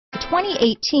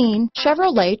2018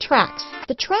 Chevrolet Trax.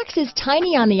 The Trax is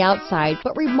tiny on the outside,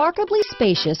 but remarkably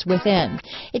spacious within.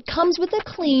 It comes with a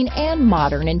clean and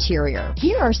modern interior.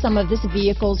 Here are some of this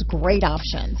vehicle's great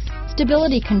options: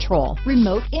 stability control,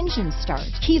 remote engine start,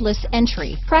 keyless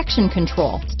entry, traction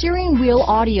control, steering wheel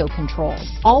audio controls,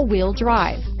 all-wheel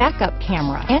drive, backup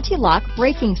camera, anti-lock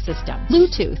braking system,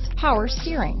 Bluetooth, power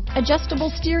steering,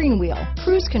 adjustable steering wheel,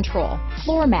 cruise control,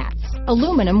 floor mats,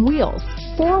 aluminum wheels,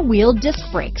 four-wheel disc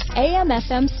brakes,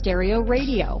 AM/FM stereo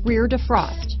radio, rear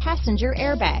defrost, passenger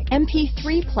airbag,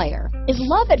 MP3 player. Is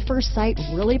love at first sight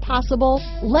really possible?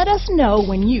 Let us know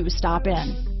when you stop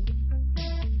in.